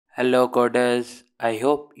Hello coders, I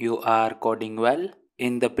hope you are coding well.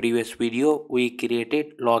 In the previous video, we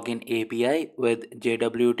created login API with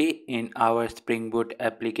JWT in our Spring Boot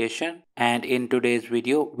application, and in today's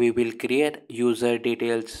video, we will create user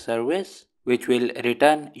details service which will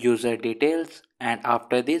return user details, and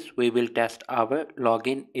after this we will test our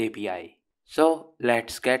login API. So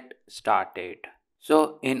let's get started.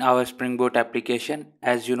 So in our Spring Boot application,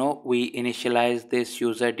 as you know, we initialize this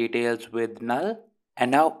user details with null,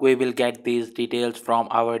 and now we will get these details from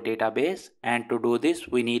our database, and to do this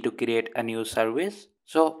we need to create a new service.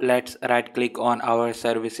 So let's right click on our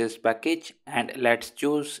services package and let's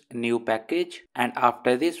choose new package, and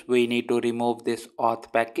after this we need to remove this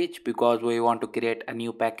auth package because we want to create a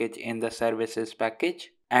new package in the services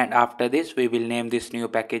package, and after this we will name this new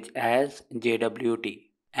package as JWT.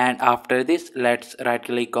 And after this, let's right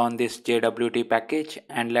click on this JWT package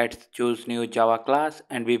and let's choose new Java class,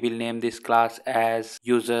 and we will name this class as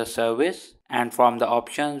user service, and from the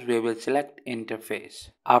options we will select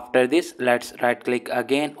interface. After this, let's right click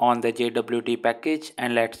again on the JWT package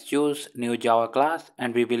and let's choose new Java class,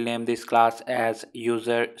 and we will name this class as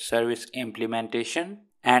user service implementation.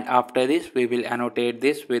 And after this we will annotate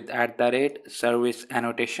this with @service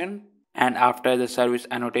annotation. And after the service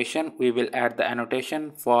annotation we will add the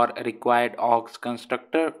annotation for required aux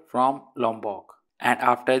constructor from Lombok. And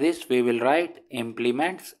after this we will write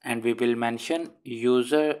implements and we will mention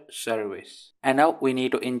user service. And now we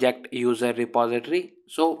need to inject user repository,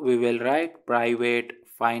 so we will write private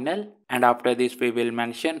final, and after this we will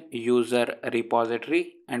mention user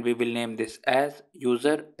repository and we will name this as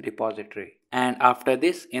user repository. And after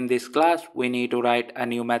this, in this class we need to write a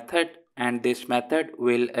new method, and this method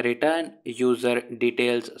will return user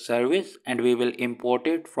details service, and we will import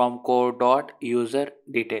it from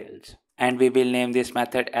core.user_details, and we will name this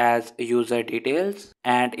method as user details.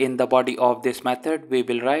 And in the body of this method we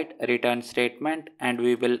will write return statement, and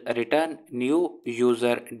we will return new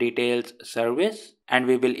user details service, and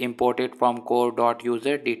we will import it from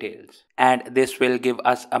core.user_details, and this will give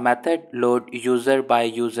us a method load user by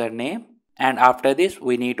username. And after this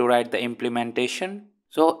we need to write the implementation.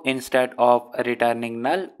 So instead of returning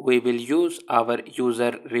null, we will use our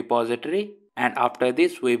user repository, and after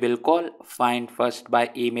this we will call find first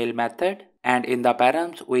by email method, and in the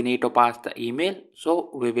params we need to pass the email, so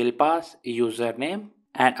we will pass username.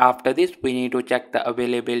 And after this we need to check the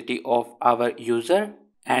availability of our user,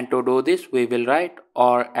 and to do this we will write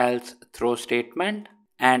or else throw statement,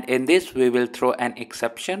 and in this we will throw an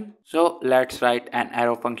exception. So let's write an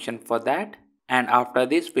arrow function for that. And after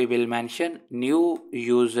this we will mention new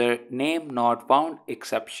user name not found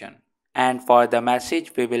exception, and for the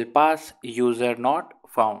message we will pass user not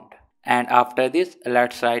found. And after this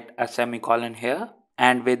let's write a semicolon here,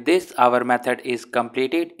 and with this our method is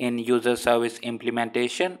completed in user service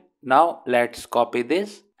implementation. Now let's copy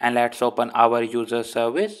this and let's open our user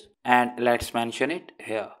service and let's mention it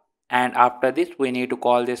here. And after this we need to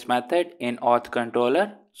call this method in auth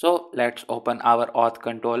controller, so let's open our auth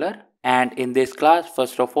controller. And in this class,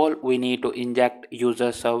 first of all we need to inject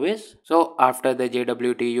user service. So after the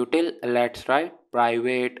JWT util, let's write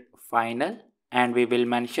private final, and we will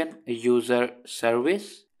mention user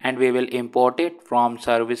service, and we will import it from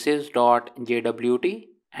services.jwt,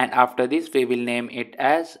 and after this we will name it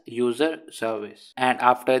as user service. And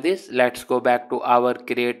after this let's go back to our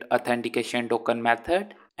create authentication token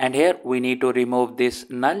method, and here we need to remove this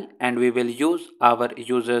null, and we will use our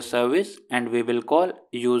user service and we will call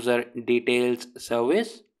user details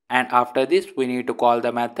service. And after this we need to call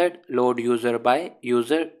the method load user by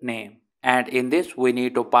username, and in this we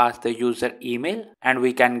need to pass the user email, and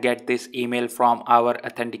we can get this email from our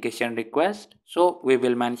authentication request, so we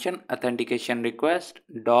will mention authentication request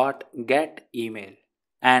dot get email.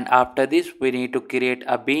 And after this we need to create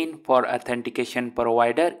a bean for authentication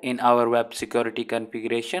provider in our web security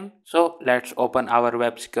configuration. So let's open our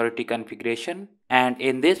web security configuration, and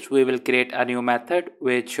in this we will create a new method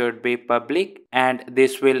which should be public, and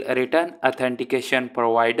this will return authentication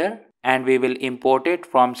provider, and we will import it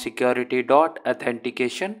from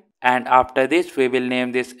security.authentication. And after this we will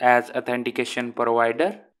name this as authentication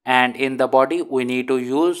provider, and in the body we need to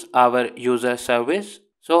use our user service,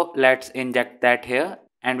 so let's inject that here,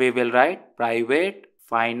 and we will write private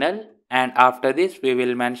final, and after this we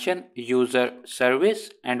will mention user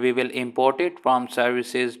service, and we will import it from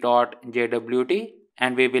services.jwt,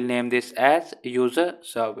 and we will name this as user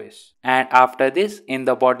service. And after this, in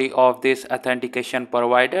the body of this authentication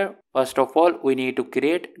provider, first of all we need to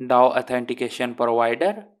create DAO authentication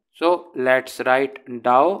provider. So let's write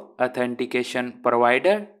DAO authentication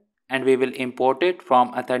provider, and we will import it from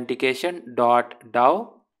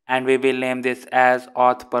authentication.dao. and we will name this as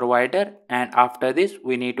auth provider, and after this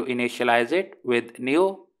we need to initialize it with new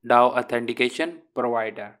DAO authentication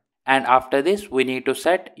provider. And after this we need to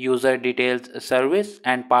set user details service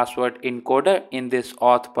and password encoder in this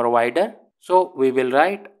auth provider. So we will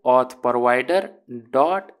write auth provider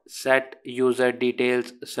dot set user details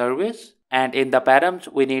service, and in the params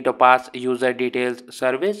we need to pass user details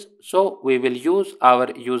service. So we will use our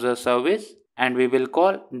user service and we will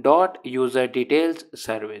call dot user details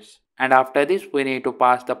service, and after this we need to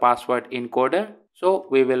pass the password encoder. So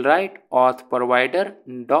we will write auth provider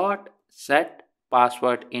dot set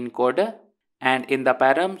password encoder, and in the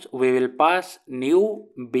params we will pass new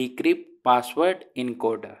bcrypt password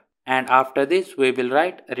encoder, and after this we will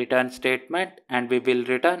write return statement and we will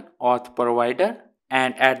return auth provider,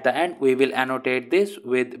 and at the end we will annotate this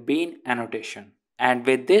with bean annotation. And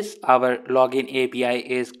with this our login API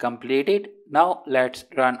is completed. Now let's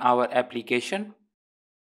run our application.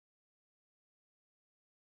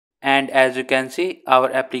 And as you can see,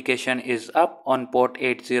 our application is up on port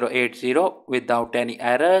 8080 without any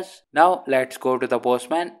errors. Now let's go to the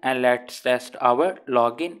Postman and let's test our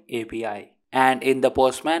login API. And in the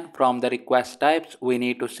Postman, from the request types we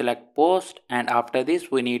need to select post, and after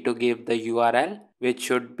this we need to give the URL, which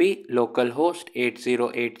should be localhost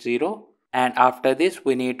 8080, and after this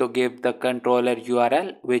we need to give the controller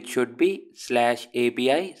URL, which should be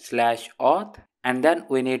 /API/auth, and then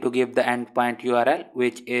we need to give the endpoint URL,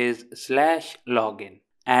 which is /login.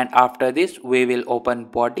 And after this we will open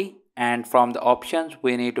body, and from the options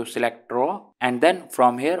we need to select raw, and then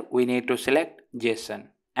from here we need to select JSON.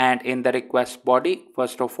 And in the request body,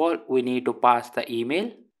 first of all we need to pass the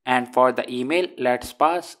email, and for the email let's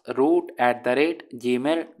pass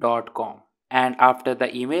root@gmail.com, and after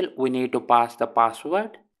the email we need to pass the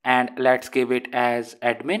password and let's give it as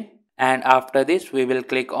admin. And after this we will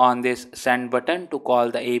click on this send button to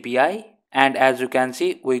call the API, and as you can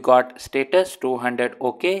see we got status 200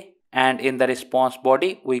 OK, and in the response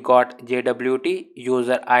body we got JWT,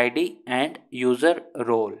 user ID and user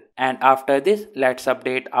role. And after this let's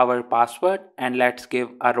update our password and let's give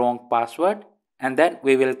a wrong password, and then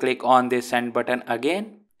we will click on this send button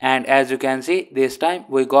again, and as you can see this time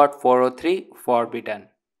we got 403 forbidden.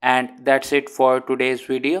 And that's it for today's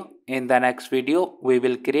video. In the next video we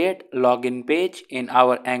will create login page in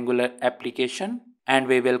our Angular application and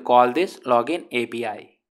we will call this login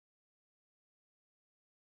API.